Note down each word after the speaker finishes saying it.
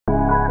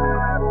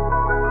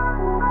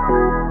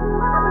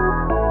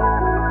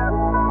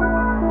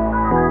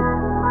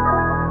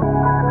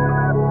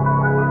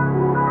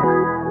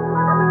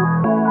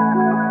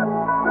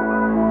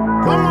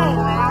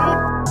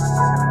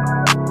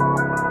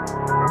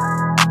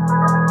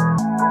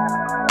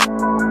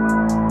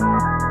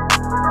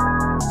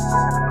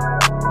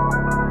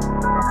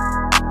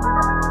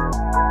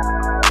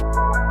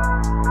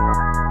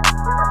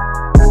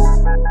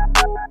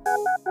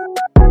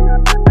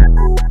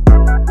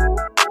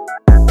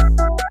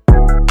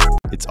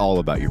It's all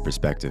about your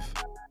perspective.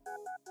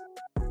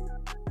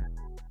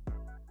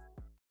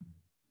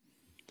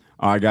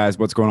 All right, guys,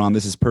 what's going on?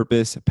 This is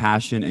Purpose,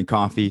 Passion, and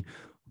Coffee.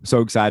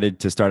 So excited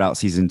to start out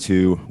season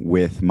 2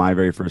 with my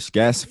very first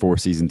guest for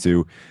season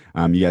 2.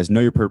 You guys know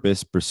your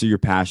purpose, pursue your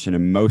passion,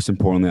 and most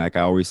importantly, like I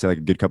always say, like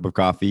a good cup of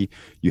coffee,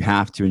 you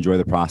have to enjoy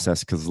the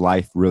process because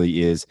life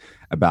really is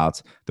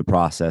about the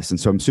process. And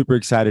so I'm super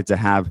excited to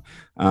have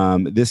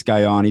this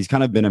guy on. He's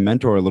kind of been a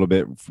mentor a little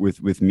bit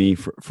with me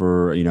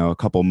for a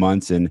couple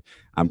months, and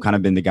I'm kind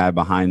of been the guy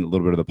behind a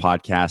little bit of the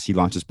podcast. He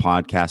launched his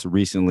podcast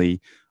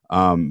recently.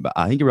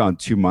 I think around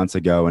 2 months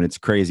ago, and it's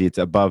crazy. It's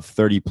above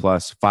 30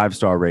 plus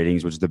 5-star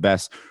ratings, which is the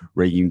best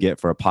rating you can get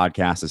for a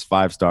podcast is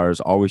 5 stars.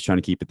 Always trying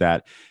to keep it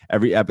that.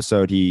 Every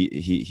episode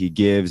he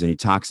gives and he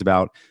talks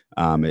about,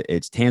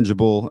 it's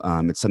tangible.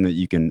 It's something that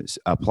you can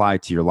apply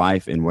to your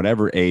life in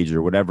whatever age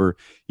or whatever,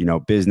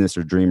 business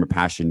or dream or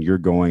passion you're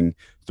going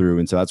through.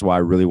 And so that's why I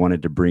really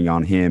wanted to bring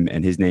on him.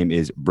 And his name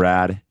is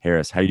Brad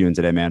Harris. How you doing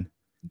today, man?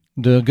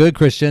 Doing good,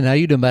 Christian. How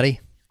you doing, buddy?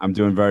 I'm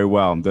doing very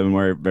well. I'm doing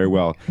very, very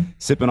well.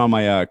 Sipping on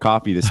my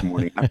coffee this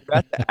morning. I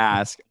forgot to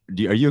ask,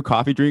 are you a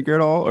coffee drinker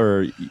at all?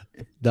 Or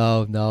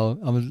No,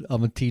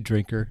 I'm a tea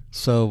drinker.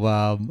 So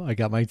I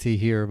got my tea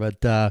here,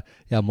 but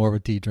I'm more of a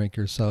tea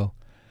drinker. So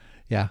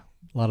yeah,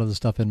 a lot of the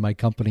stuff in my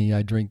company,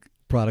 I drink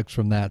products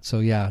from that. So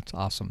yeah, it's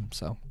awesome.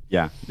 So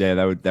yeah,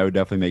 that would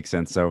definitely make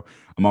sense. So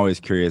I'm always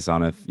curious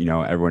on if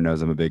everyone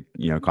knows I'm a big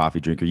coffee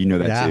drinker. You know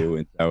that too,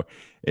 and so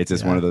it's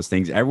just one of those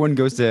things. Everyone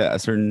goes to a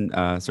certain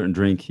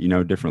drink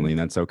differently, and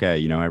that's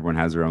okay. Everyone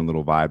has their own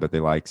little vibe that they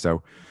like.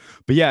 So,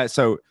 but yeah,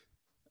 so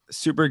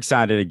super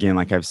excited again,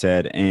 like I've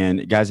said.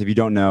 And guys, if you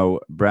don't know,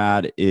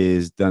 Brad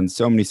is done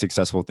so many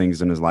successful things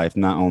in his life.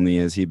 Not only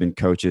has he been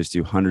coaches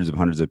to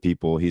hundreds of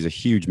people, he's a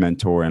huge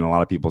mentor in a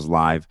lot of people's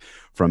life,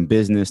 from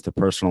business to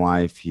personal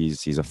life.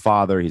 He's a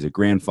father, he's a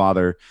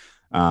grandfather.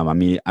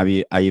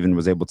 I even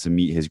was able to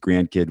meet his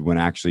grandkid when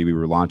actually we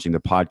were launching the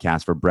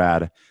podcast for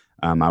Brad.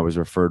 I was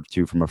referred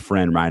to from a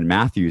friend, Ryan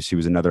Matthews, who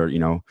was another,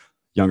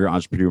 younger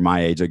entrepreneur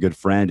my age, a good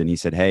friend. And he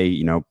said,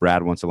 hey,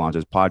 Brad wants to launch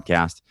his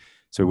podcast.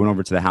 So we went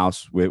over to the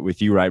house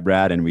with you, right,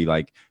 Brad? And we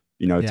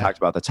talked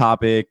about the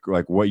topic,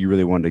 like what you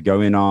really wanted to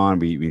go in on.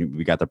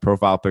 We got the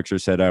profile picture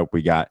set up.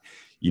 We got,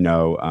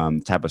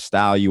 type of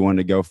style you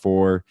wanted to go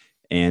for,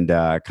 and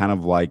kind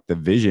of like the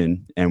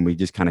vision. And we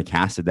just kind of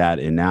casted that.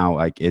 And now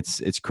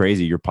it's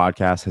crazy. Your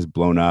podcast has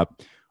blown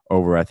up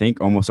over, I think,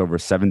 almost over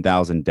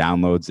 7,000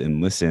 downloads and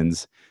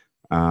listens.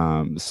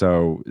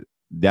 So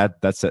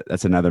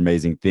that's another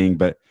amazing thing.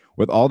 But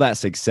with all that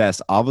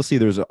success, obviously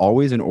there's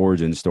always an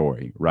origin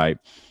story, right?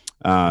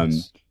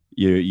 Yes.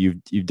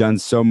 You've done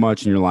so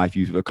much in your life.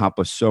 You've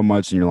accomplished so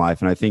much in your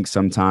life. And I think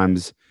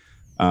sometimes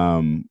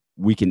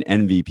we can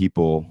envy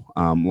people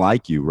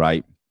like you,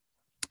 right?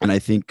 And I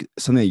think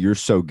something that you're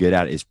so good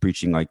at is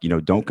preaching,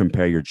 don't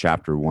compare your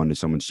chapter 1 to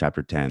someone's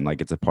chapter 10.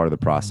 Like, it's a part of the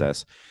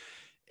process.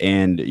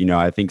 And,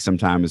 I think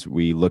sometimes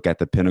we look at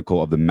the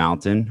pinnacle of the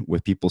mountain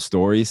with people's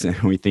stories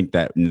and we think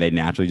that they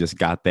naturally just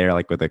got there,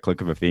 like with a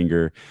click of a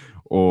finger,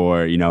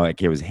 or,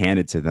 like it was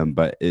handed to them,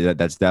 but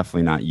that's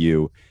definitely not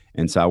you.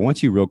 And so I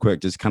want you real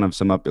quick, just kind of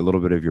sum up a little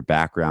bit of your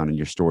background and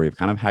your story of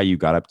kind of how you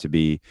got up to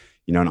be,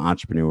 an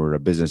entrepreneur, a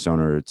business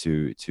owner,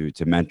 to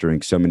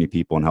mentoring so many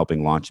people and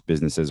helping launch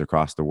businesses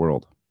across the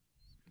world.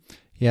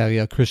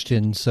 Yeah,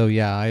 Christian. So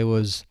yeah, I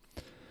was,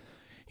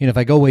 if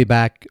I go way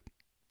back,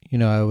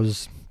 I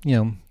was,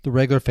 the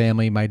regular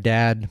family. My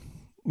dad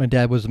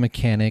was a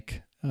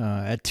mechanic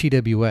at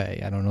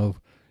TWA. I don't know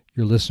if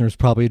your listeners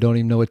probably don't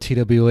even know what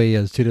TWA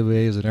is. TWA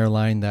is an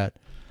airline that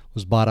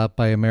was bought up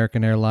by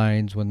American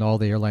Airlines when all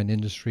the airline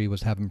industry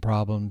was having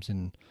problems,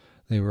 and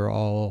they were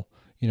all,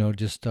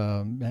 just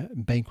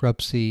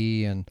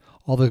bankruptcy and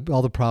all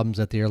the problems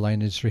that the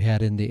airline industry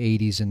had in the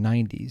 80s and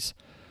 90s.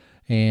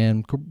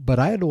 But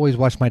I had always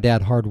watched my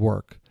dad hard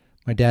work.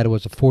 My dad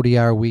was a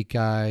 40-hour week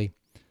guy,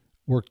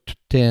 worked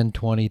 10,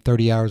 20,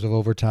 30 hours of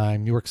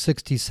overtime. He worked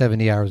 60,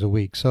 70 hours a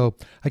week. So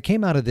I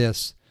came out of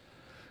this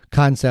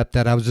concept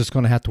that I was just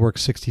going to have to work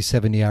 60,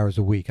 70 hours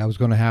a week. I was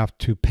going to have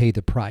to pay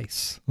the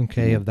price,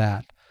 of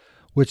that,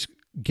 which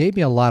gave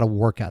me a lot of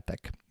work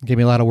ethic.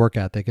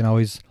 And I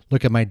always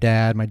look at my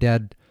dad. My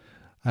dad,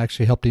 I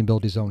actually helped him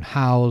build his own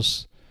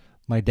house.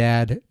 My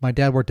dad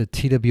worked at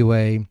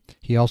TWA.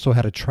 He also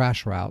had a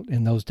trash route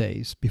in those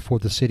days before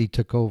the city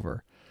took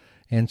over.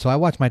 And so I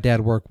watched my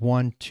dad work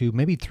 1, 2,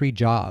 maybe 3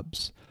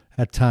 jobs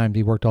at times.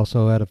 He worked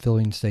also at a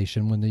filling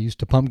station when they used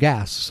to pump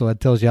gas. So that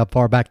tells you how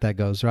far back that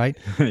goes, right?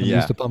 Yeah. They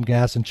used to pump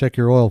gas and check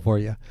your oil for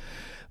you.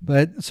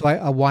 But so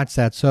I watched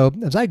that. So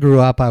as I grew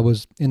up, I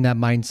was in that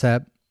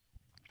mindset.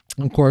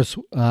 Of course,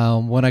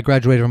 when I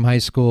graduated from high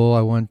school,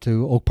 I went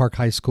to Oak Park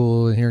High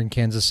School here in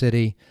Kansas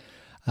City.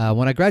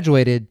 When I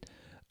graduated,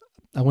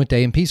 I went to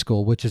A&P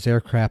school, which is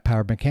aircraft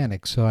powered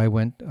mechanics. So I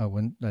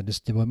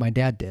just did what my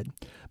dad did.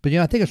 But,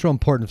 I think it's real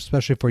important,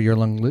 especially for your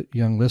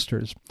young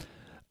listeners.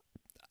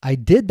 I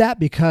did that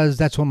because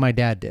that's what my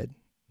dad did.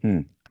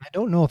 I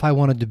don't know if I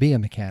wanted to be a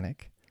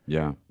mechanic.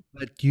 Yeah.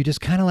 But you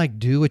just kind of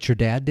do what your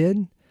dad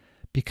did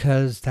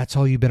because that's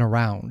all you've been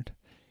around.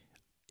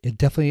 it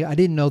definitely, I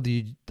didn't know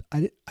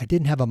I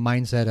didn't have a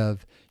mindset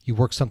of you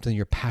work something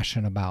you're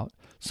passionate about,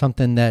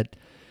 something that,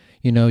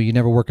 you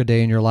never work a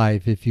day in your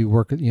life if you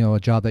work, a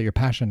job that you're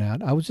passionate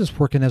at. I was just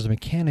working as a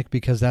mechanic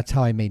because that's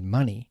how I made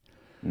money.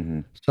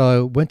 Mm-hmm. So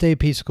I went to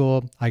AP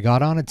school. I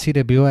got on at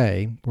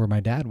TWA where my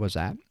dad was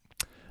at.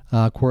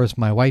 Of course,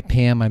 my wife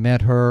Pam, I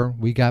met her.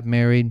 We got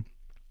married,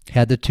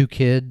 had the 2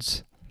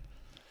 kids,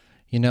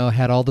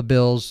 had all the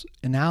bills,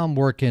 and now I'm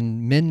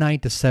working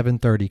midnight to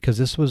 7:30 because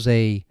this was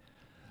a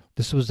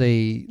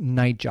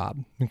night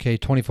job, okay,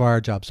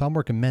 24-hour job. So I'm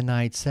working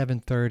midnight,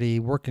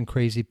 7:30, working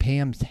crazy.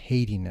 Pam's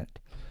hating it.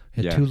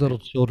 Had Yeah. 2 little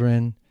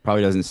children.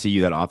 Probably doesn't see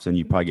you that often.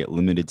 You probably get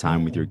limited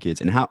time with your Oh, kids.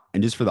 And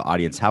just for the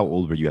audience, how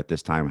old were you at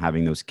this time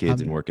having those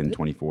kids and I'm working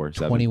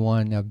 24/7?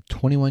 21. I'm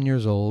 21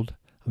 years old.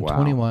 I'm Wow.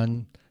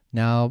 21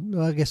 now.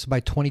 Well, I guess by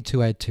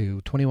 22 I had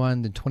two.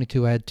 21, then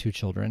 22 I had 2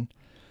 children.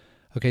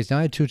 Okay, so now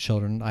I had 2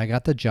 children. I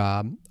got the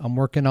job. I'm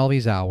working all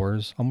these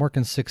hours. I'm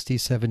working 60,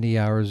 70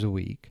 hours a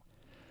week.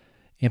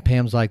 And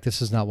Pam's like,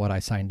 this is not what I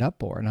signed up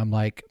for. And I'm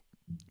like,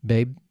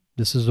 babe,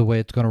 this is the way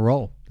it's going to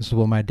roll. This is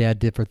what my dad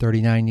did for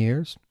 39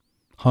 years.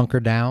 Hunker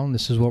down.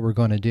 This is what we're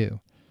going to do.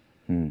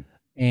 Hmm.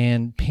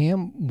 And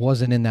Pam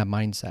wasn't in that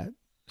mindset.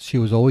 She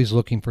was always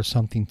looking for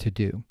something to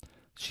do.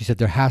 She said,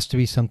 there has to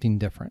be something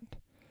different.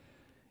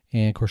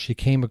 And of course, she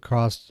came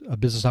across a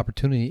business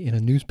opportunity in a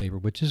newspaper,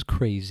 which is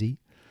crazy.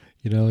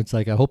 It's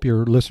like, I hope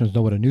your listeners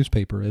know what a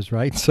newspaper is,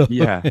 right? So,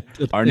 Yeah.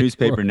 Our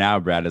newspaper now,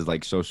 Brad, is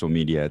like social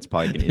media. It's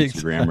probably like an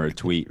Instagram or a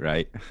tweet,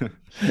 right?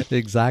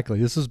 exactly.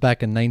 This was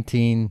back in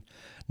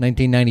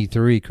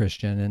 1993,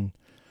 Christian. And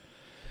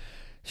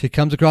she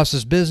comes across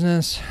this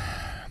business.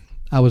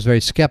 I was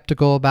very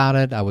skeptical about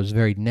it. I was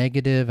very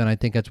negative, and I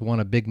think that's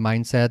a big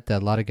mindset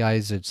that a lot of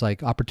guys, it's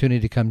like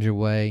opportunity comes your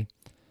way.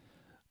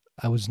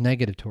 I was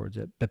negative towards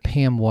it, but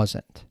Pam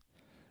wasn't.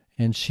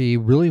 And she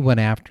really went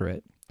after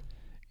it.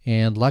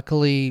 And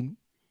luckily,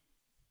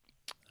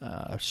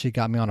 she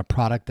got me on a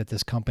product that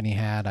this company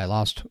had. I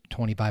lost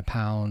 25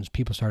 pounds.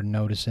 People started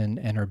noticing,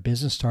 and her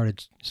business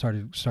started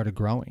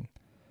growing.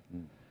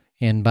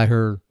 And by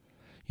her,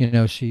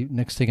 she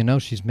next thing you know,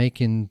 she's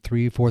making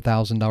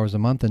 $3,000-4,000 a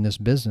month in this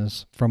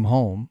business from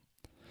home,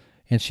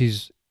 and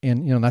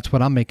that's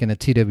what I'm making at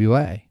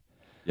TWA.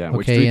 Yeah,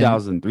 which Okay,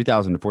 and $3,000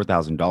 to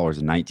 $4,000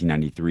 in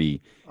 1993 is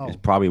oh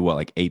probably what,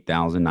 like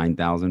 8,000,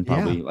 9,000, yeah,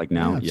 probably like yeah,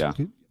 now. Yeah.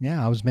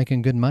 yeah, I was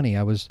making good money.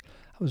 I was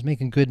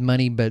making good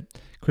money, but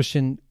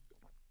Christian,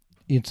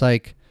 it's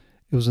like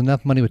it was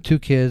enough money with 2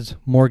 kids,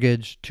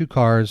 mortgage, 2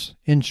 cars,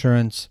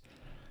 insurance.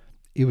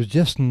 It was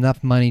just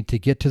enough money to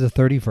get to the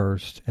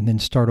 31st and then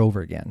start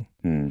over again.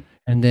 Hmm.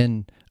 And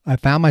then I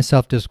found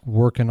myself just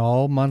working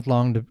all month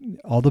long to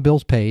all the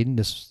bills paid,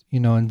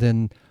 and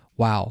then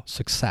wow,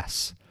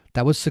 success.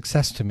 That was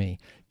success to me.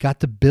 Got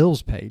the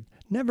bills paid.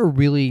 Never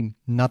really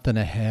nothing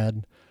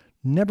ahead.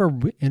 Never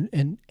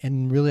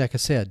and really, like I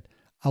said,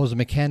 I was a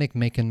mechanic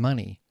making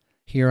money.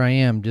 Here I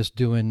am just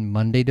doing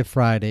Monday to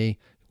Friday,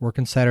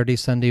 working Saturday,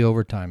 Sunday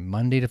overtime.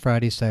 Monday to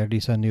Friday,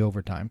 Saturday, Sunday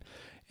overtime.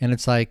 And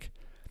it's like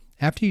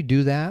after you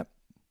do that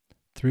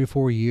 3 or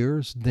 4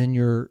 years, then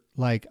you're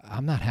like,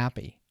 I'm not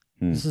happy.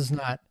 Hmm. This is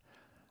not,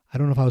 I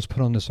don't know if I was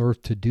put on this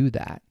earth to do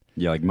that.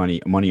 Yeah, like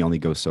money only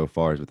goes so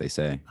far is what they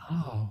say.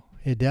 Oh,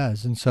 it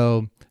does. And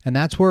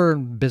that's where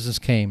business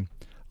came.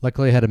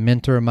 Luckily, I had a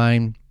mentor of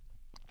mine,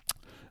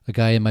 a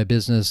guy in my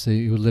business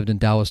who lived in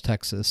Dallas,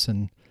 Texas,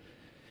 and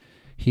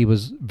he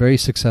was very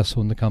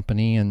successful in the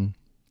company. And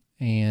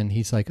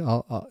he's like,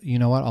 you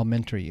know what? I'll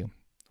mentor you.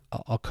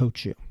 I'll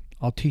coach you.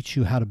 I'll teach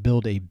you how to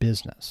build a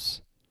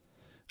business.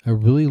 I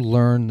really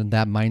learned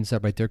that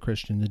mindset right there,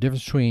 Christian, the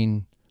difference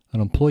between an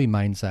employee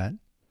mindset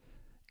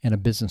and a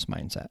business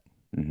mindset.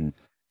 Mm-hmm.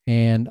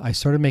 And I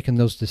started making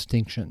those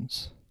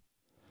distinctions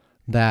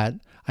that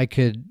I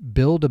could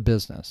build a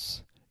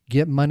business,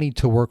 get money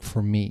to work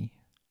for me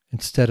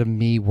instead of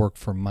me work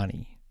for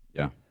money.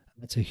 Yeah.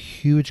 That's a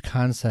huge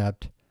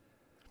concept.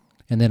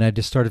 And then I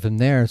just started from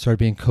there, started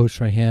being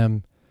coached by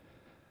him,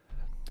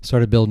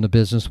 started building a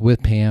business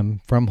with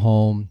Pam from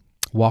home,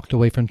 walked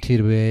away from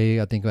TWA,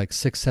 I think like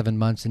 6-7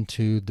 months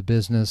into the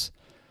business,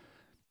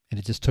 and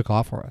it just took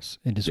off for us.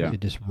 It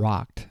just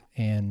rocked.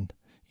 And,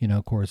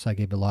 of course, I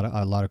gave a lot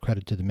of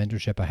credit to the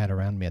mentorship I had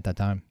around me at that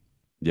time.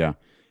 Yeah.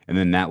 And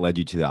then that led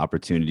you to the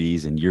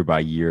opportunities and year by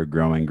year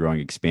growing,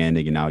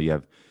 expanding. And now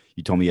you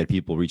told me you had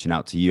people reaching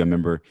out to you. I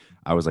remember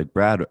I was like,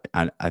 Brad,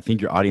 I think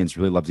your audience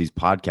really loves these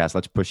podcasts.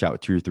 Let's push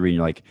out 2 or 3. And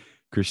you're like,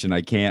 Christian,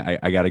 I can't,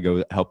 I got to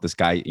go help this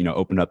guy,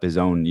 open up his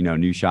own,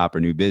 new shop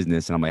or new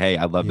business. And I'm like, hey,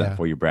 I love that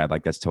for you, Brad.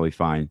 Like, that's totally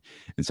fine.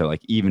 And so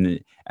like,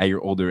 even at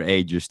your older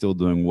age, you're still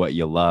doing what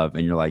you love.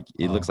 And you're like,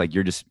 it looks like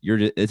you're just,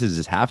 this is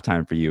just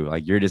halftime for you.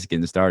 Like, you're just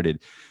getting started.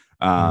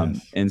 Yes.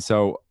 And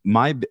so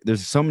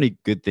there's so many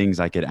good things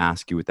I could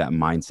ask you with that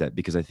mindset,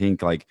 because I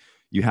think like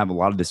you have a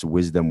lot of this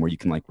wisdom where you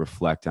can like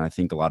reflect. And I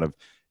think a lot of,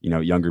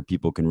 younger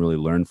people can really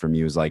learn from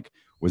you. Is like,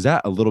 was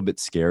that a little bit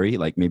scary?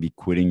 Like maybe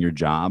quitting your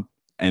job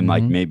and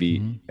like maybe,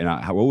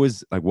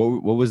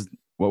 what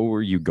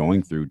were you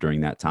going through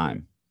during that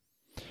time?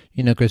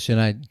 Christian,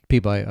 I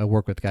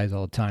work with guys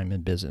all the time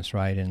in business,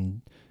 right?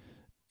 And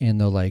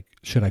they're like,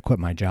 should I quit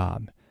my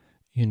job?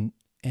 And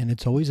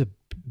it's always a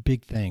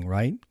big thing,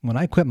 right? When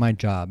I quit my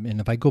job, and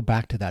if I go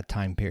back to that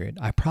time period,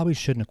 I probably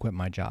shouldn't have quit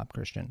my job,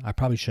 Christian. I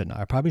probably shouldn't.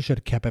 I probably should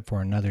have kept it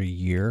for another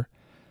year.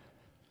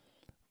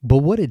 But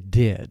what it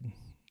did,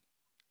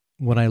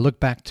 when I look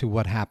back to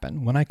what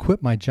happened, when I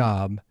quit my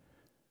job,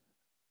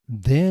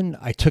 then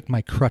I took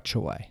my crutch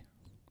away.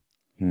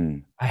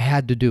 I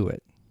had to do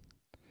it.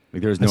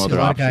 Like there's no other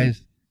option.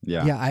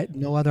 Guys,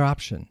 no other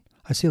option.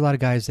 I see a lot of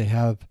guys, they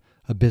have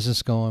a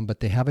business going,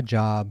 but they have a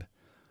job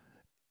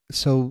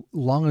so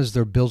long as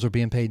their bills are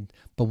being paid.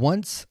 But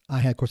once I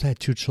had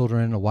 2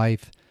 children, a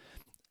wife,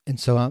 and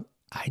so I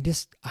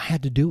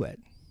had to do it.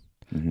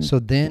 Mm-hmm. So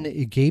then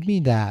it gave me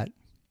that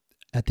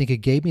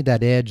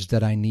edge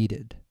that I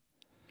needed.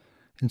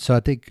 And so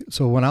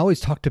so when I always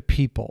talk to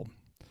people,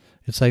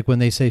 it's like when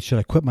they say, should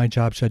I quit my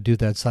job? Should I do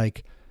that? It's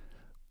like,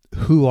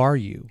 who are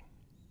you?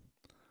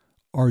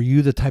 Are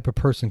you the type of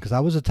person? Because I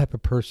was the type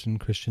of person,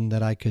 Christian,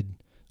 that I could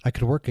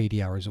work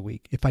 80 hours a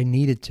week if I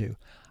needed to.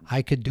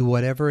 I could do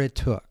whatever it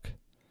took.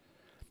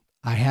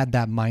 I had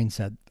that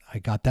mindset. I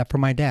got that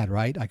from my dad,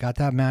 right? I got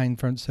that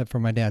mindset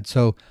from my dad.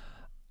 So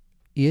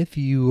if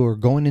you are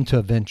going into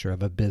a venture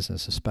of a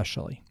business,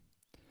 especially,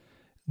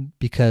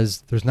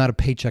 because there's not a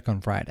paycheck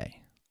on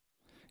Friday.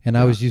 And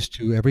I was used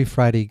to every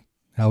Friday,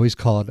 I always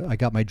called, I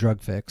got my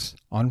drug fix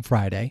on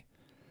Friday.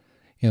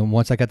 And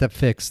once I got that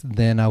fix,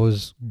 then I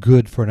was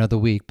good for another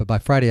week. But by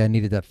Friday, I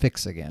needed that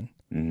fix again.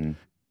 Mm-hmm.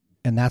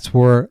 And that's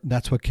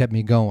what kept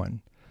me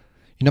going.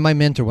 My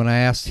mentor, when I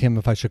asked him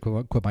if I should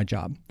quit my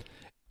job,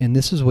 and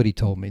this is what he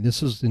told me.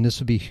 This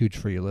would be huge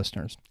for your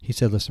listeners. He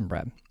said, listen,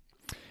 Brad,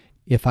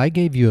 if I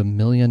gave you $1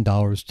 million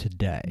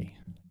today,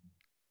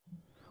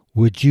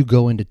 would you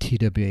go into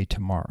TWA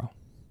tomorrow?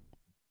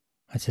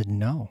 I said,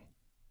 no.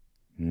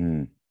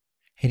 And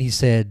he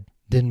said,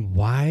 then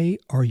why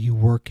are you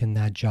working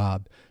that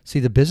job? See,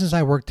 the business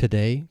I work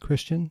today,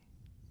 Christian,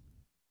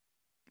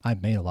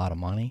 I've made a lot of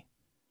money.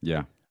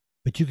 Yeah.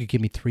 But you could give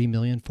me $3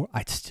 million for,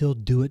 I'd still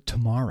do it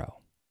tomorrow.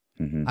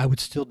 Mm-hmm. I would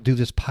still do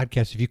this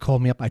podcast. If you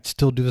called me up, I'd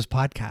still do this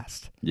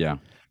podcast. Yeah.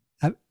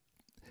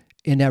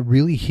 And that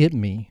really hit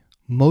me.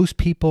 Most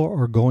people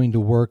are going to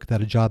work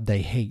at a job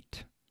they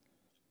hate.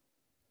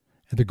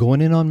 And they're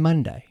going in on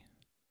Monday.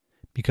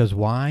 Because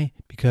why?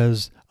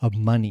 Because of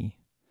money.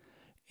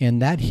 And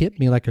that hit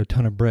me like a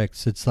ton of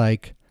bricks. It's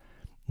like,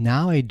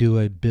 now I do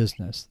a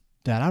business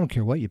that I don't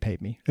care what you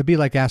paid me. It'd be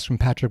like asking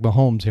Patrick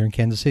Mahomes here in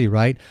Kansas City,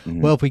 right?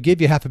 Mm-hmm. Well, if we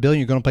give you $500 million,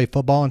 you're going to play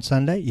football on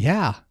Sunday?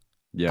 Yeah.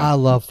 I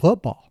love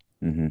football.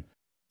 Mm-hmm.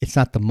 It's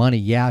not the money.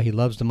 Yeah, he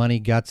loves the money,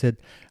 gets it.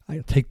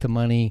 I'll take the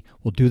money.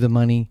 We'll do the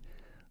money.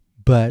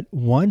 But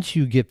once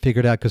you get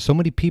figured out, because so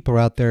many people are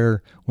out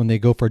there, when they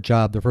go for a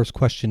job, their first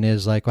question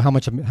is like, well,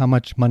 how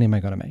much money am I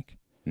going to make?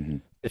 Mm-hmm.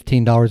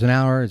 $15 an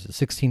hour? Is it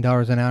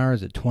 $16 an hour?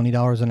 Is it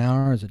 $20 an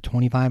hour? Is it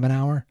 $25 an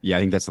hour? Yeah, I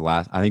think that's the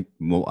last. I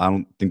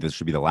don't think this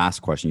should be the last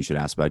question you should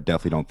ask, but I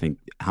definitely don't think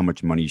how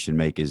much money you should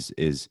make is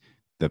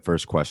the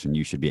first question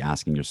you should be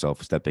asking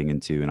yourself stepping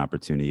into an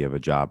opportunity of a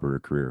job or a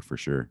career, for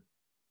sure.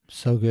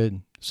 So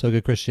good,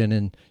 Christian.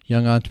 And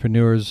young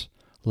entrepreneurs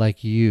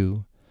like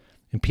you,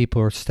 and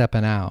people are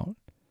stepping out,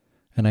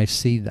 and I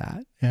see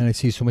that, and I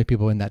see so many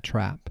people in that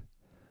trap.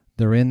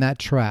 They're in that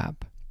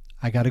trap.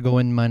 I got to go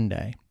in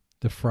Monday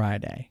to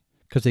Friday,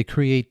 because they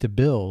create the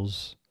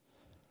bills,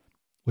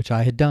 which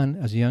I had done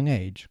as a young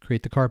age,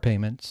 create the car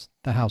payments,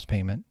 the house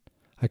payment.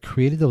 I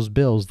created those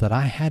bills that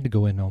I had to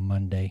go in on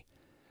Monday.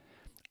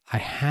 I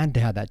had to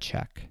have that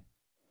check.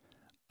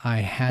 I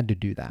had to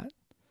do that.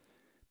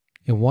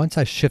 And once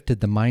I shifted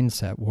the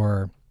mindset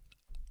where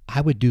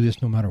I would do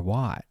this no matter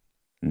what,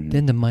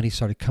 then the money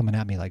started coming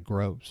at me like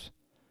grows.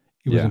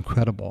 It was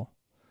incredible.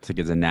 It's like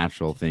it's a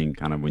natural thing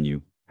kind of when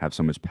you have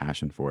so much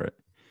passion for it.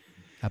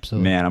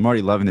 Absolutely. Man, I'm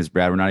already loving this,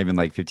 Brad. We're not even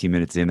like 15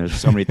 minutes in. There's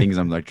so many things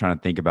I'm like trying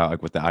to think about,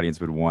 like what the audience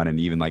would want, and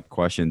even like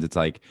questions. It's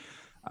like,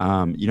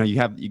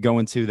 you go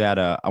into that.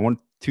 I want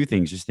 2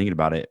 things, just thinking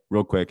about it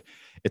real quick.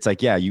 It's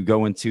like, yeah, you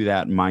go into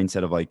that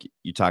mindset of like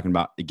you're talking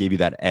about, it gave you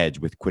that edge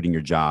with quitting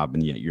your job,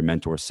 and your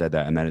mentor said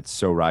that, and that it's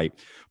so right.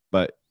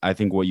 But I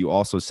think what you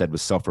also said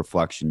was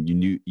self-reflection.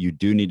 You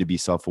do need to be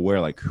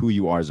self-aware, like who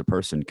you are as a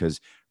person,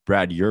 because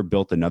Brad, you're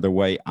built another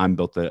way. I'm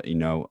built a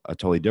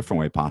totally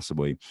different way,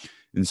 possibly.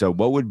 And so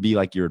what would be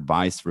like your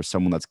advice for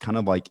someone that's kind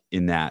of like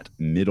in that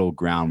middle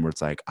ground where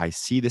it's like, I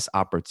see this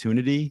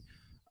opportunity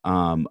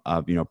of,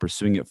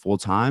 pursuing it full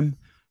time,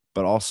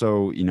 but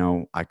also,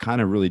 I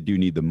kind of really do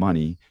need the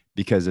money,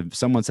 because if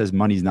someone says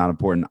money's not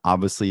important,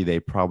 obviously they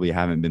probably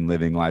haven't been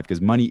living life,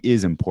 because money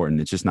is important.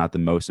 It's just not the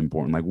most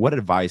important. Like, what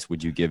advice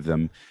would you give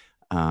them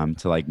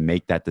to like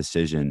make that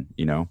decision,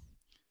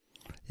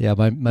 Yeah,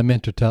 my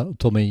mentor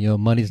told me,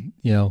 money's,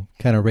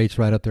 kind of rates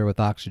right up there with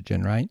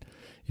oxygen, right?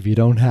 If you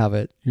don't have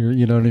it,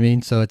 you know what I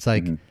mean? So it's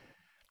like,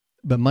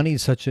 but money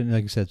is such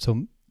like I said,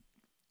 so,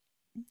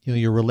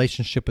 your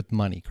relationship with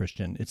money,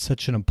 Christian, it's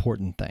such an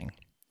important thing.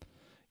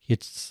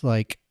 It's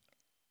like,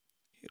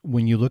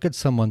 when you look at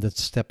someone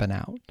that's stepping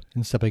out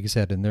and stuff like you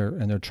said, and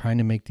they're trying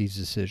to make these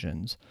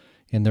decisions,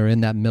 and they're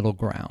in that middle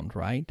ground,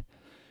 right?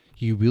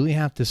 You really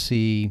have to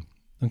see,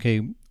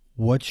 okay,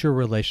 what's your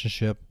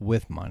relationship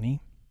with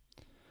money?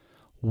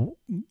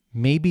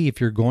 Maybe if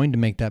you're going to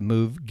make that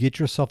move, get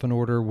yourself in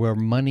order where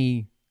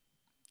money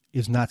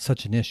is not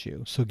such an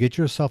issue. So get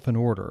yourself in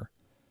order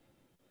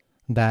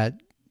that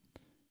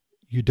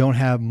you don't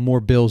have more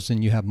bills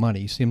than you have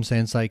money. You see what I'm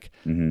saying? It's like,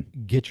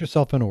 get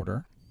yourself in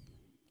order.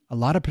 A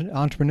lot of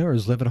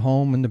entrepreneurs live at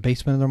home in the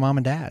basement of their mom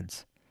and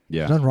dad's.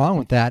 Yeah. There's nothing wrong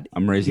with that.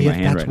 I'm raising my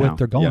hand right now. That's what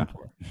they're going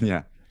for.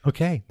 Yeah.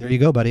 Okay, there you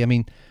go, buddy. I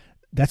mean,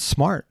 that's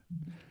smart.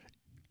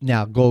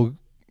 Now go,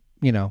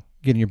 get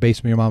in your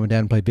basement with your mom and dad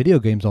and play video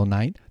games all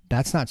night.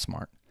 That's not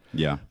smart.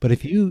 Yeah. But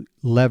if you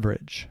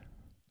leverage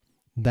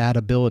that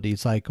ability,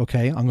 it's like,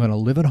 okay, I'm going to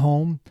live at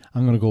home.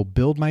 I'm going to go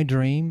build my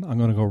dream. I'm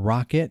going to go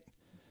rock it.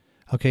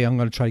 Okay, I'm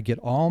going to try to get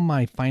all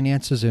my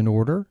finances in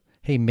order.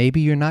 Hey,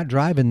 maybe you're not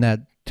driving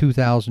that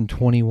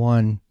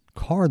 2021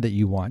 car that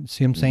you want.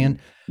 See what I'm saying?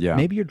 Yeah.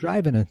 Maybe you're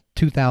driving a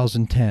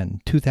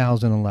 2010,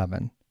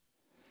 2011.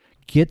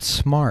 Get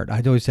smart.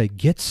 I'd always say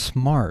get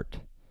smart.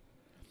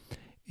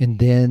 And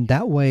then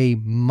that way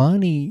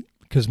money,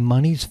 because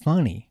money's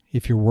funny.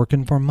 If you're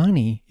working for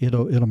money,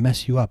 it'll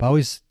mess you up. I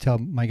always tell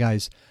my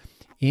guys,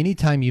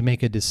 anytime you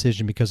make a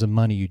decision because of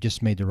money, you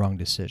just made the wrong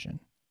decision.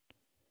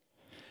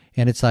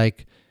 And it's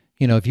like,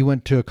 if you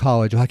went to a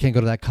college, I can't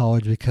go to that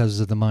college because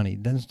of the money.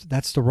 Then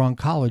that's the wrong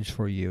college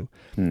for you.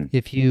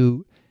 If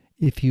you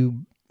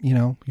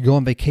go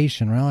on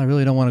vacation, well, I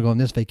really don't want to go on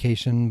this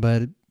vacation,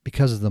 but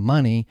because of the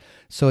money.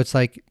 So it's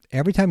like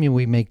every time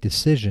we make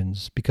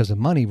decisions because of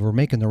money, we're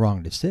making the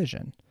wrong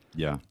decision.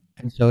 Yeah.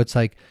 And so it's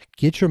like,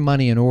 get your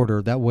money in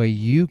order. That way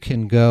you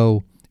can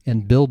go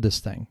and build this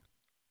thing.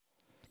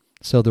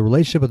 So the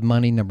relationship with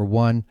money, number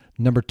one.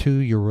 Number two,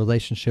 your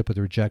relationship with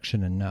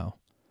rejection and no.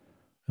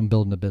 And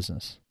building a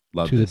business.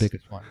 Love the this.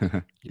 biggest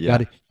one. Yeah.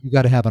 You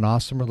got to have an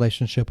awesome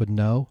relationship with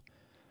no.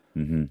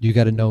 You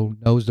got to know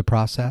no's the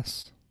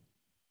process.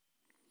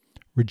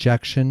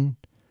 Rejection.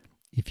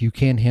 If you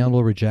can't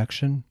handle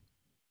rejection,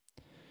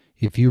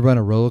 if you run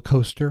a roller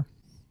coaster,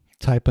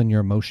 type on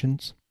your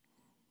emotions.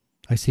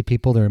 I see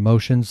people, their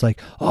emotions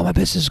like, oh, my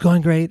business is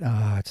going great.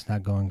 It's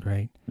not going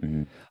great.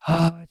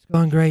 It's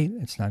going great.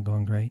 It's not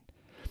going great.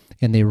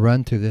 And they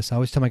run through this. I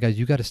always tell my guys,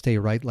 you got to stay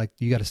right. Like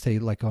you got to stay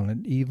like on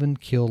an even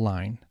keel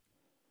line.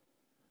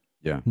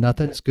 Yeah.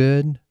 Nothing's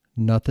good.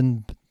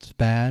 Nothing's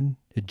bad.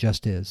 It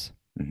just is.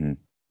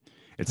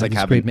 It's like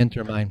having a great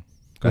mentor of mine.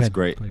 That's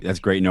great. That's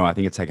great. No, I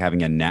think it's like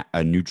having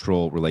a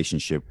neutral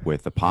relationship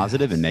with the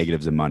positive and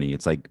negatives of money.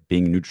 It's like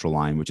being neutral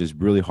line, which is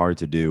really hard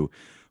to do,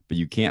 but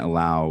you can't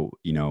allow,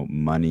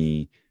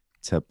 money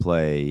to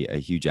play a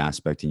huge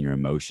aspect in your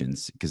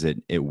emotions because it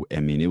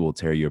will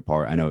tear you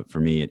apart. I know for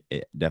me,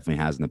 it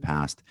definitely has in the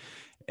past.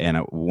 And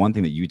one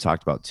thing that you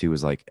talked about too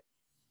is like,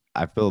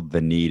 I feel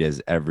the need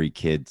as every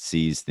kid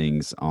sees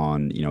things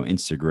on,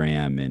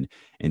 Instagram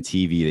and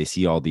TV, they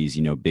see all these,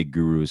 big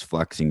gurus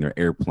flexing their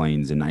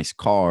airplanes and nice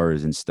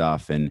cars and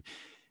stuff. And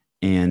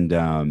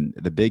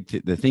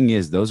the thing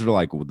is, those are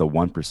like the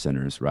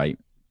 1%ers, right?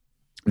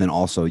 And then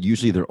also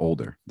usually they're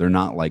older. They're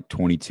not like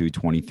 22,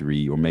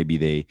 23, or maybe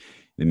they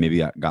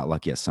maybe got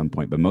lucky at some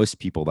point, but most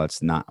people,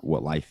 that's not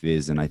what life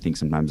is. And I think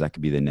sometimes that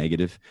could be the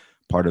negative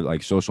part of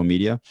like social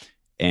media.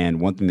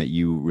 And one thing that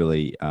you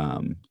really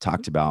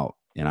talked about,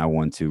 and I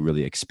want to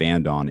really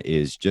expand on,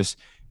 is just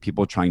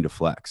people trying to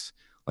flex.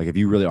 Like if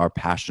you really are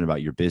passionate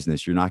about your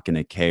business, you're not going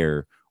to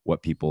care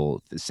what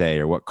people say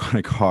or what kind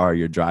of car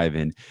you're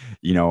driving.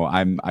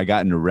 I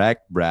got in a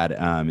wreck, Brad,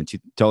 and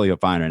totally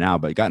fine right now,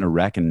 but I got in a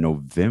wreck in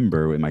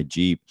November with my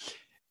Jeep,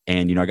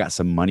 and I got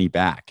some money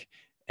back,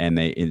 and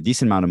a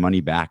decent amount of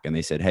money back. And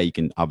they said, hey, you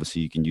can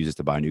use this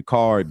to buy a new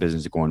car.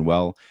 Business is going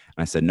well.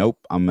 And I said, nope,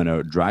 I'm going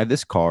to drive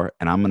this car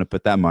and I'm going to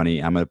put that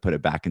money, I'm going to put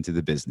it back into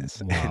the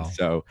business.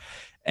 Wow.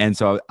 And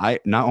so I,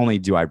 not only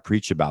do I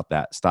preach about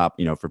that,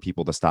 for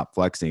people to stop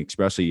flexing,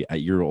 especially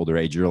at your older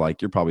age,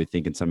 you're probably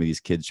thinking some of these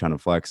kids trying to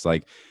flex,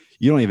 like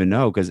you don't even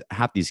know, because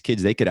half these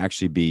kids, they could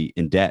actually be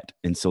in debt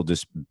and still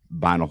just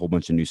buying a whole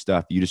bunch of new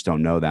stuff. You just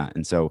don't know that.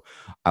 And so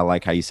I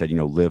like how you said,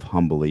 live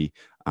humbly,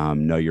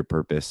 know your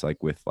purpose,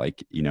 like with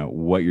like,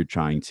 what you're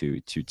trying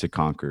to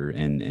conquer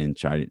and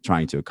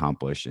trying to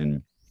accomplish.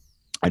 And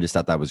I just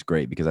thought that was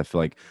great, because I feel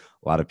like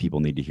a lot of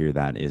people need to hear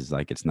that, is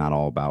like, it's not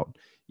all about,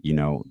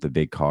 the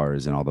big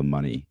cars and all the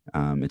money.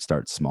 It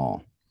starts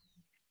small.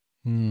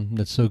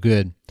 That's so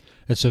good.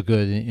 That's so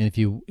good. And if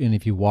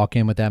you walk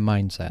in with that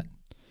mindset,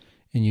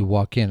 and you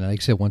walk in, like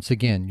I said, once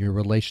again, your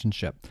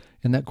relationship,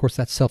 and that, of course,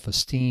 that's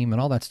self-esteem,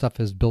 and all that stuff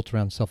is built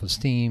around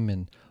self-esteem.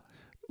 And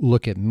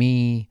look at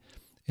me.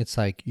 It's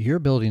like you're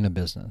building a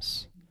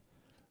business.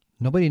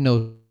 Nobody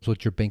knows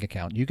what your bank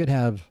account. You could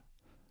have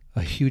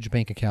a huge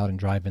bank account and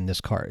drive in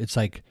this car. It's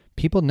like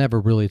people never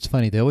really, it's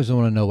funny. They always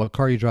want to know what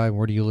car you drive,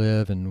 where do you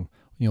live, and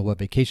what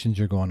vacations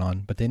you're going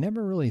on, but they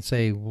never really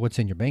say what's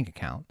in your bank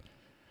account,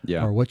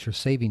 or what's your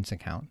savings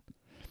account.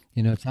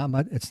 It's not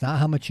much, it's not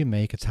how much you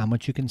make, it's how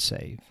much you can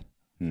save.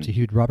 It's a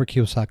huge Robert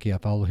Kiyosaki. I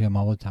follow him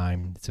all the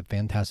time. It's a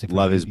fantastic.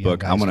 Love his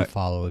book. I'm gonna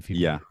follow if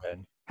you read.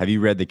 Have you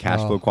read the Cash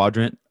Flow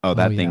Quadrant?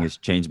 That thing has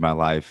changed my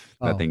life.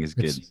 That thing is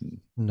good.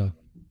 No,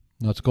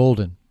 it's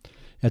golden.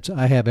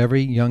 I have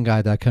every young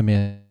guy that I come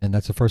in, and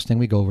that's the first thing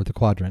we go over, the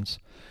quadrants,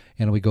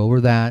 and we go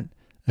over that.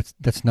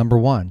 That's number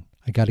one.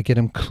 I got to get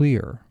them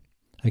clear.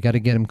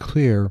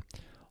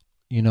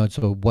 You know,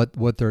 so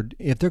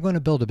if they're going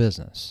to build a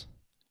business,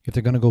 if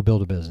they're going to go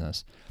build a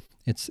business,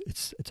 it's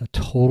a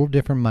total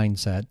different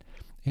mindset.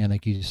 And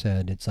like you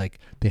said, it's like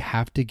they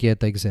have to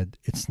get, like I said,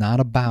 it's not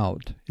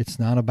about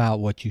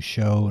what you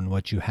show and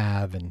what you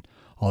have and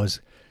all this.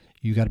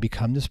 You got to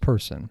become this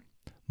person.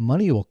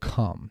 Money will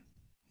come.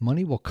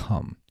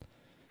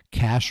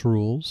 Cash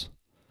rules.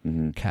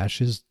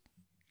 Cash is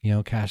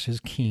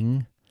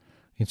king.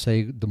 You can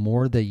say the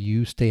more that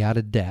you stay out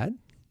of debt,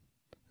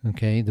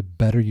 okay, the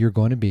better you're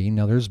going to be.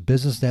 Now there's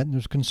business debt and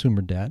there's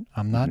consumer debt.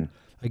 I'm not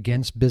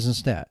against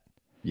business debt.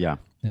 Yeah.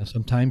 You know,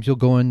 sometimes you'll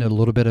go into a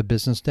little bit of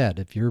business debt.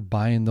 If you're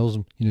buying those,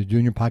 you know,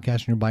 doing your podcast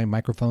and you're buying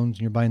microphones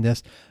and you're buying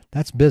this,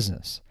 that's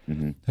business.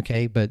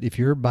 Okay. But if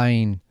you're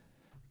buying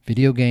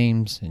video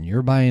games and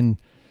you're buying,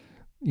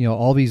 you know,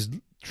 all these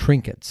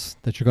trinkets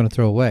that you're going to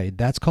throw away,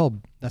 that's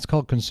called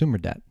consumer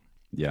debt.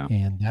 Yeah.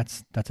 And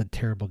that's a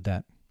terrible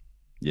debt.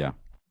 Yeah.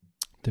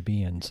 To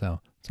be in. So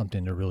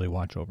something to really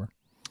watch over.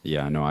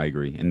 Yeah, no, I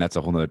agree. And that's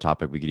a whole nother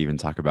topic we could even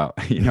talk about,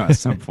 you know, at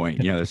some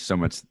point. You know, there's so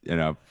much, you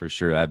know, for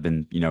sure I've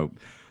been, you know,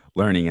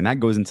 learning. And that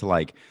goes into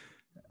like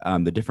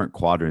the different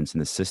quadrants and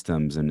the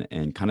systems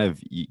and kind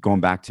of going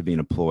back to being an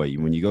employee.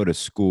 When you go to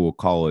school,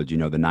 college, you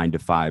know, the 9 to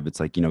 5, it's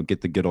like, you know, get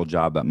the good old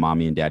job that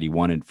mommy and daddy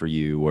wanted for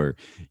you, or,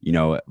 you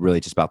know, really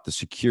just about the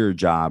secure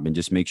job and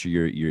just make sure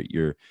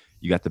you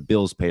got the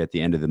bills paid at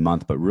the end of the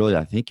month. But really,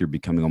 I think you're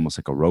becoming almost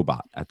like a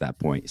robot at that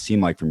point. It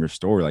seemed like from your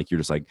story, like you're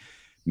just like,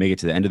 make it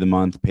to the end of the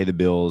month, pay the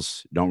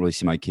bills, don't really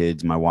see my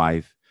kids, my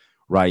wife,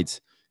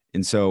 right?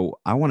 And so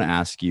I want to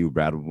ask you,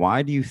 Brad,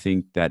 why do you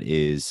think that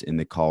is in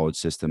the college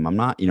system? I'm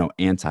not, you know,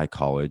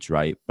 anti-college,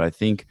 right? But I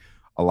think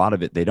a lot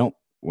of it,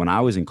 when I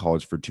was in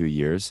college for 2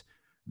 years,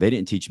 they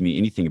didn't teach me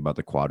anything about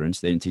the quadrants.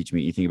 They didn't teach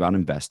me anything about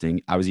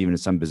investing. I was even in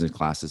some business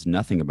classes,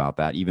 nothing about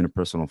that. Even in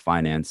personal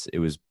finance, it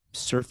was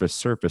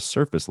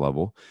surface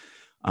level.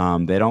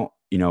 They don't,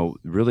 you know,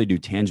 really do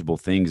tangible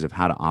things of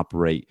how to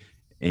operate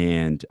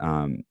and,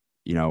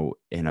 you know,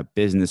 in a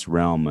business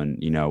realm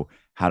and, you know,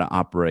 how to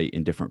operate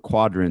in different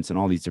quadrants and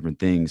all these different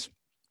things.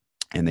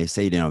 And they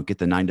say, you know, get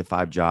the 9 to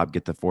 5 job,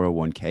 get the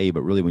 401k.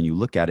 But really, when you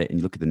look at it and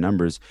you look at the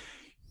numbers,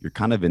 you're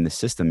kind of in the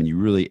system and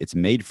it's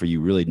made for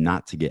you really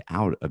not to get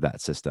out of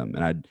that system.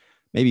 And I'd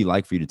maybe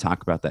like for you to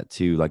talk about that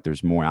too. Like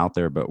there's more out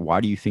there, but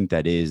why do you think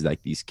that is?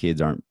 Like these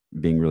kids aren't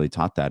being really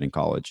taught that in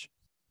college?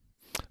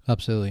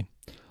 Absolutely.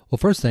 Well,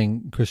 first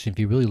thing, Christian, if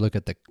you really look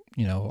at the,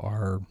 you know,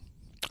 our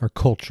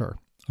culture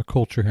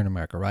here in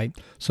America, right?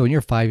 So when you're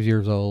 5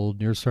 years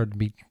old, you start to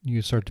be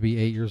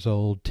 8 years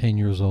old, 10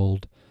 years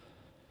old.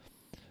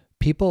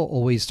 People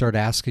always start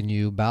asking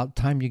you about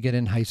time you get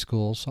in high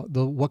school. So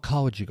what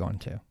college you going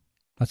to?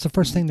 That's the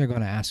first thing they're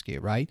going to ask you,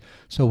 right?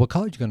 So what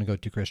college you going to go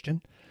to,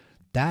 Christian?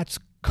 That's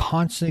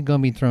constantly going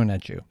to be thrown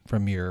at you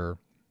from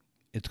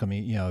it's going to be,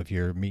 you know, if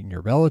you're meeting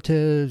your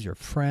relatives, your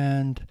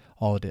friend,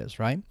 all it is,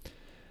 right?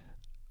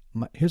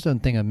 Here's the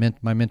thing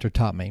my mentor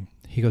taught me.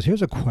 He goes,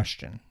 here's a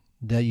question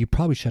that you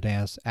probably should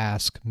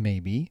ask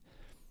maybe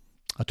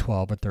a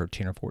 12 or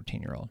 13 or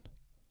 14-year-old.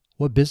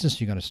 What business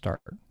are you going to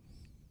start?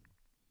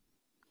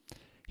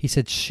 He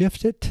said,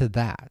 shift it to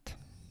that.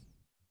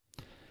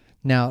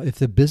 Now, if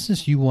the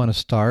business you want to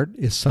start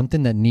is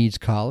something that needs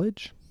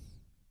college,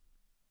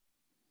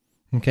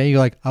 okay, you're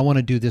like, I want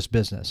to do this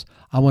business.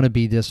 I want to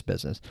be this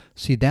business.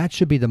 See, that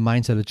should be the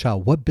mindset of the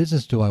child. What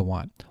business do I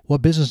want?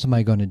 What business am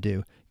I going to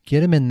do?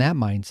 Get them in that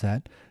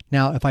mindset.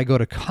 Now, if I go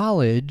to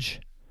college,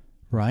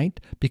 right,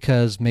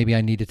 because maybe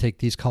I need to take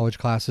these college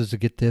classes to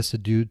get this to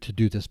do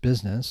this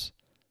business,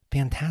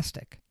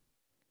 fantastic.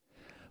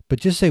 But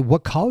just say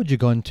what college you're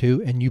going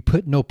to and you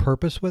put no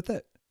purpose with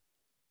it.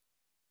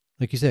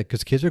 Like you said,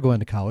 because kids are going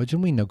to college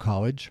and we know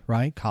college,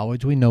 right?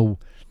 College, we know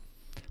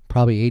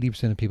probably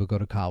 80% of people go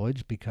to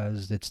college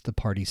because it's the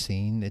party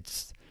scene.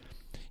 It's,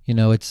 you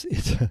know, it's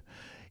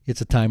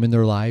a time in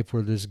their life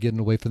where they're just getting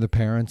away from their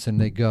parents and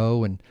they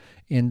go and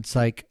it's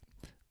like,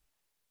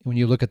 when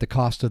you look at the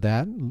cost of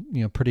that,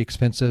 you know, pretty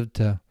expensive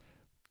to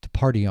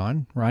party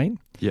on, right?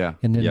 Yeah.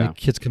 And then the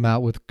kids come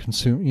out with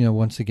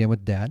once again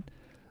with debt.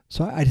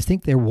 So I just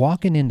think they're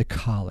walking into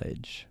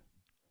college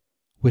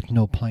with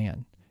no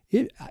plan.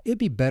 It'd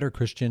be better,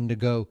 Christian, to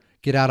go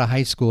get out of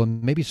high school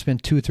and maybe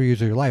spend 2 or 3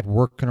 years of your life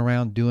working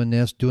around, doing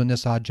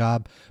this odd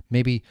job,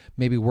 maybe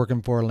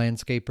working for a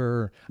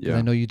landscaper. Yeah.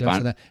 I know you've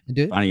done that.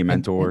 Finding a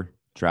mentor,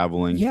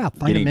 traveling. Yeah,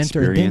 find a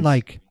mentor.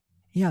 Experience.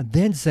 And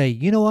then say,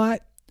 you know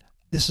what?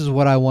 This is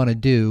what I want to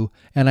do,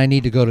 and I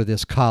need to go to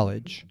this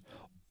college.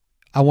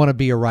 I want to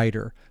be a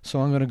writer,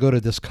 so I'm going to go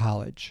to this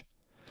college.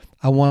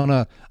 I want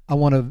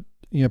to,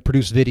 you know,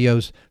 produce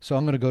videos, so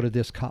I'm going to go to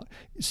this college.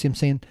 See what I'm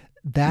saying?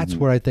 That's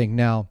where I think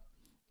now,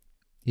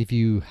 if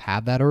you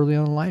have that early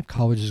on in life,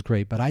 college is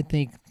great. But I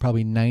think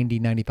probably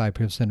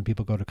 90-95% of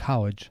people go to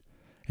college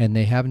and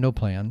they have no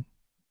plan.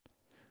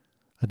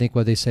 I think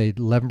what they say,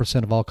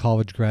 11% of all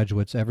college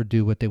graduates ever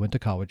do what they went to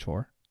college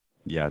for.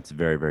 Yeah, it's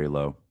very, very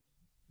low.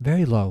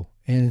 Very low.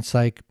 And it's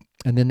like,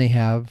 and then they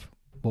have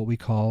what we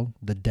call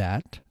the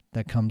debt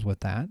that comes with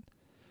that.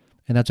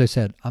 And as I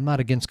said, I'm not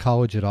against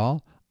college at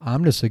all.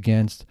 I'm just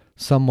against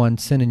someone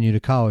sending you to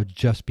college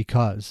just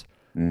because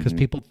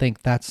people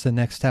think that's the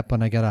next step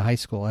when I get out of high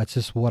school. That's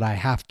just what I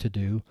have to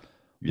do,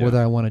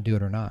 whether I want to do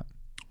it or not.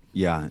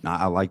 Yeah, and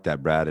I like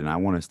that, Brad. And I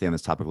want to stay on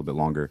this topic a little bit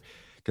longer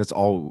because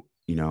all,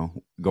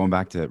 going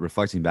back to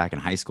reflecting back in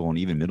high school and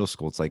even middle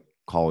school, it's like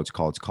college,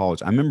 college,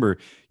 college. I remember,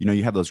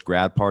 you have those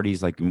grad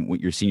parties like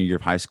your senior year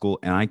of high school.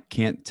 And I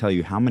can't tell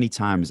you how many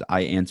times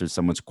I answered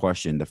someone's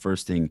question. The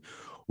first thing,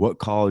 what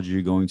college are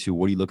you going to?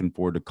 What are you looking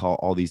forward to? Call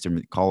all these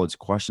different college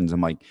questions.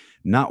 I'm like,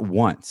 not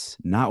once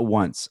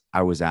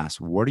I was asked,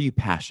 what are you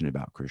passionate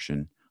about,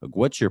 Christian? Like,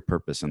 what's your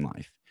purpose in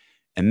life?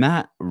 And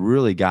that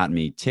really got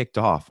me ticked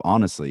off,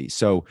 honestly.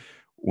 So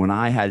when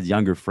I had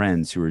younger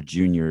friends who were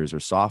juniors or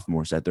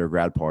sophomores at their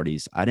grad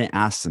parties, I didn't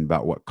ask them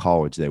about what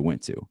college they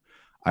went to.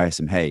 I asked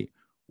them, hey,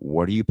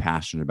 what are you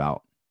passionate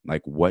about?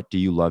 Like, what do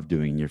you love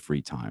doing in your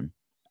free time?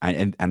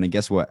 And then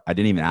guess what? I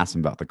didn't even ask them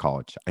about the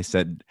college. I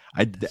said,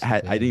 I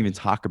didn't even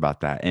talk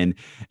about that. And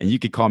you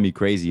could call me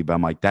crazy, but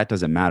I'm like, that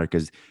doesn't matter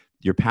because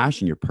your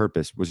passion, your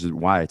purpose, which is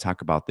why I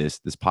talk about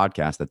this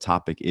podcast. The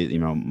topic is,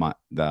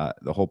 the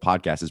whole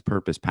podcast is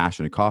purpose,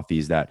 passion, and coffee.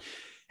 Is that,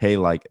 hey,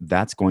 like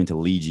that's going to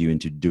lead you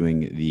into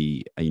doing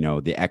the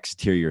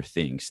exterior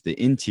things. The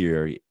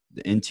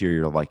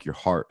interior of like your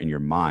heart and your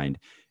mind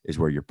is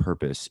where your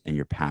purpose and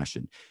your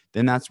passion.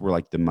 Then that's where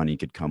like the money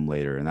could come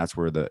later, and that's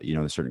where the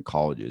certain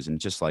colleges. And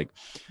just like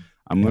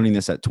I'm learning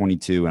this at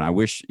 22, and I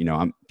wish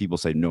people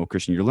say, no,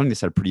 Christian, you're learning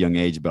this at a pretty young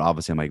age, but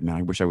obviously I'm like, man,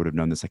 I wish I would have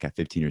known this like at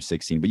 15 or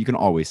 16. But you can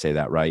always say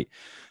that, right?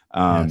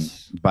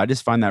 Yes. But I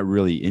just find that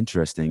really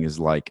interesting. Is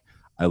like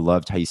I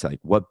loved how you said like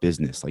what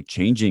business, like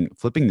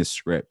flipping the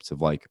script of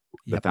like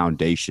the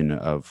foundation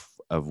of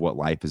what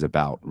life is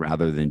about,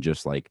 rather than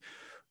just like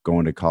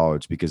going to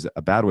college. Because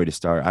a bad way to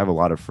start, I have a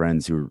lot of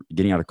friends who are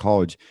getting out of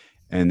college,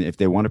 and if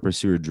they want to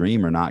pursue a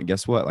dream or not,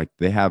 guess what? Like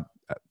they have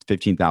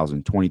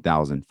 $15,000,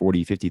 $20,000,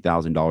 $40,000,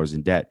 $50,000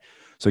 in debt.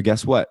 So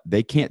guess what?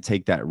 They can't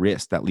take that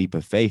risk, that leap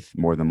of faith,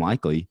 more than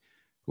likely.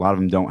 A lot of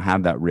them don't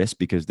have that risk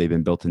because they've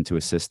been built into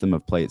a system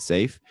of play it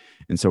safe.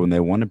 And so when they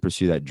want to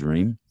pursue that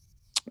dream,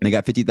 they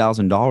got $50,000,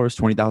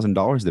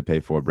 $20,000 to pay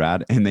for,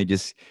 Brad, and they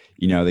just,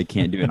 they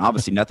can't do it. And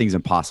obviously nothing's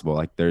impossible.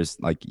 Like there's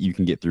like, you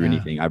can get through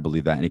anything. I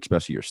believe that, and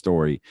especially your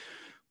story.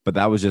 But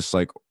that was just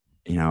like,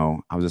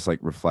 I was just like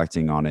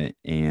reflecting on it.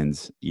 And,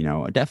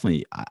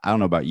 definitely, I don't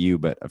know about you,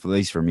 but at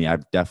least for me, I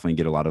definitely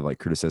get a lot of like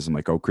criticism,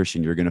 like, oh,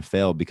 Christian, you're going to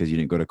fail because you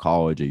didn't go to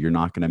college, or you're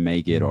not going to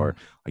make it, or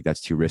like,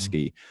 that's too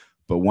risky.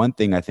 But one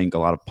thing I think a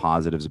lot of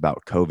positives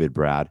about COVID,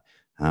 Brad,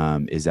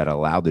 is that it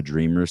allowed the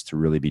dreamers to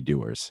really be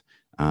doers.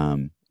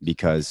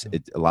 Because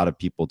a lot of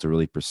people to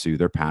really pursue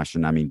their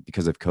passion. I mean,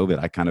 because of COVID,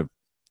 I kind of,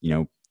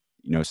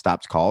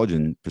 stopped college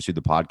and pursued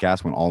the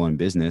podcast, went all in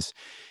business.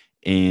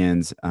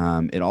 And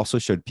it also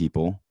showed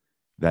people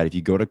that if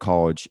you go to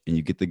college and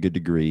you get the good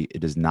degree, it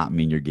does not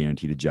mean you're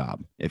guaranteed a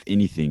job. If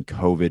anything,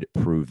 COVID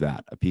proved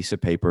that. A piece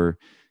of paper,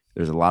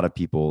 there's a lot of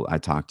people I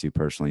talked to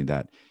personally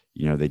that,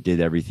 they did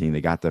everything.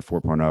 They got the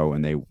 4.0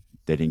 and they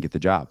didn't get the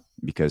job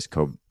because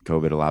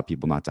COVID allowed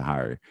people not to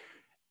hire.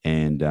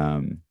 And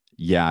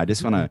I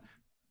just want to,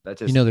 that's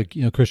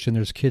just, Christian,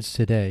 there's kids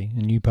today,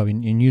 and you probably,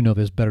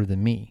 this better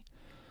than me.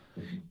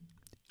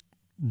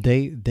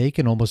 They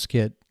can almost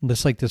get,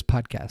 just like this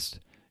podcast,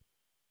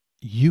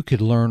 you could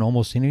learn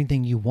almost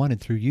anything you wanted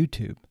through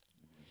YouTube.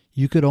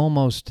 You could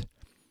almost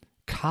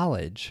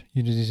college.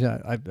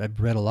 I've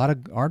read a lot of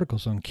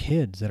articles on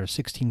kids that are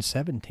 16,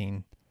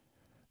 17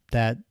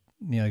 that,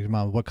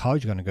 Mom, what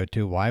college are you going to go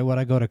to? Why would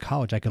I go to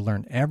college? I could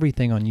learn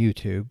everything on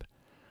YouTube.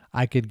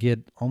 I could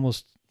get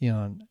almost,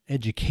 an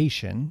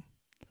education,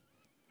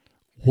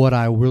 what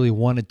I really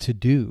wanted to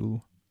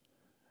do.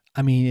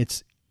 I mean,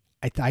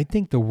 I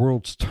think the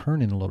world's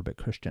turning a little bit,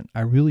 Christian.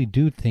 I really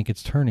do think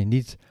it's turning.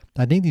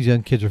 I think these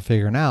young kids are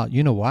figuring out,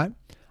 you know what?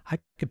 I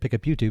could pick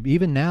up YouTube.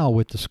 Even now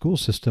with the school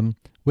system,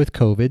 with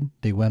COVID,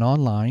 they went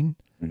online.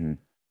 Mm-hmm.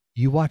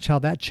 You watch how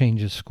that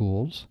changes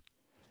schools.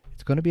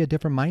 It's going to be a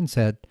different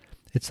mindset.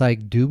 It's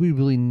like, do we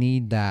really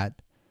need that,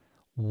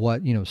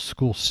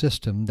 school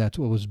system? That's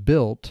what was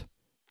built,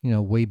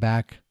 way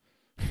back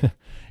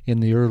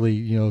in the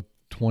early,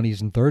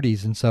 20s and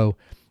 30s. And so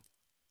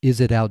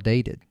is it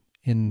outdated?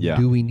 And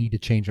do we need to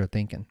change our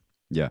thinking?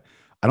 Yeah.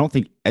 I don't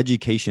think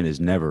education is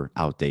never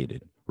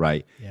outdated,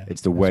 right? Yeah,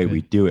 it's the way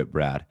we do it,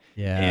 Brad.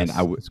 Yeah. And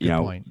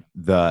point.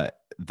 the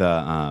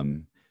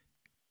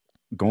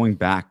going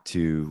back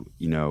to,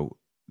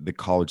 the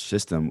college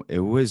system, it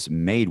was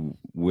made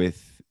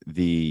with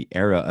the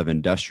era of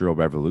industrial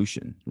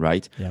revolution,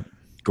 right? Yep.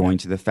 Going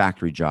to the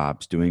factory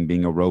jobs,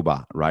 being a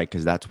robot, right?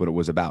 Because that's what it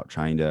was about,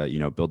 trying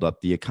to, build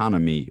up the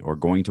economy, or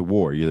going to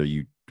war. Either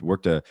you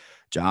worked a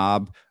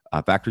job,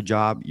 a factory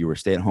job, you were a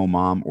stay-at-home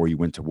mom, or you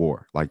went to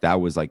war. Like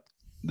that was like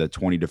the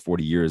 20 to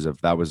 40 years of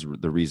that was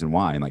the reason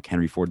why. And like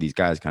Henry Ford, these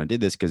guys kind of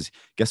did this because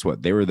guess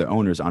what? They were the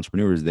owners,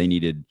 entrepreneurs. They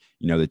needed,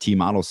 the T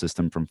model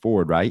system from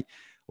Ford, right?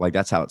 Like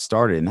that's how it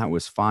started. And that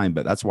was fine.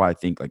 But that's why I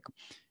think like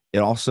it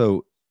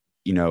also,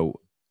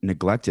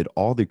 neglected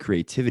all the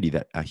creativity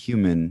that a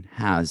human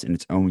has in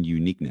its own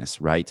uniqueness,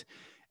 right?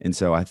 And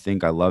so I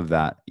think I love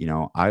that.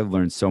 I've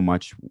learned so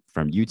much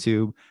from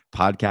YouTube,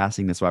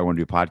 podcasting. That's why I want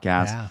to do a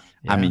podcast. Yeah,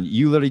 I yeah. mean,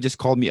 you literally just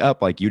called me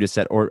up, like you just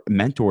said, or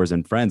mentors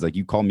and friends. Like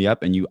you called me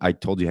up and I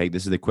told you, hey,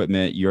 this is the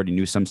equipment. You already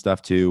knew some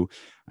stuff too.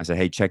 I said,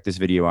 hey, check this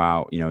video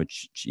out.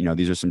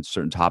 These are some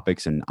certain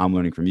topics, and I'm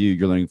learning from you.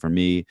 You're learning from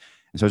me.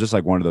 And so it's just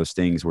like one of those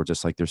things where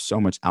just like there's so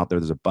much out there.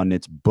 There's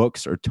abundance.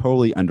 Books are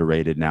totally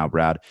underrated now,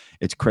 Brad.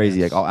 It's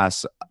crazy. Yes. Like I'll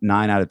ask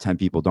 9 out of 10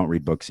 people don't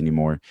read books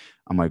anymore.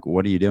 I'm like,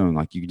 what are you doing?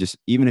 Like you just,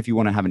 even if you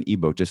want to have an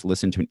ebook, just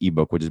listen to an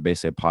ebook, which is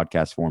basically a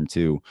podcast form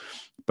too.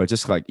 But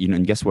just like,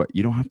 and guess what?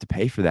 You don't have to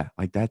pay for that.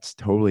 Like that's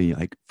totally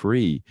like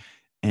free.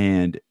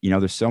 And,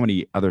 there's so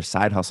many other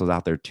side hustles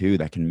out there too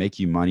that can make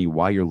you money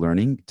while you're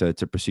learning to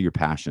pursue your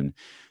passion.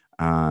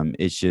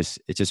 It's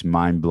just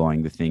mind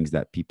blowing, the things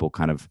that people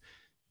kind of,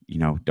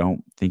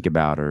 don't think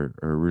about or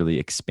really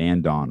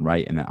expand on.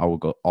 Right. And that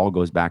all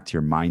goes back to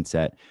your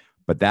mindset,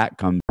 but that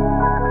comes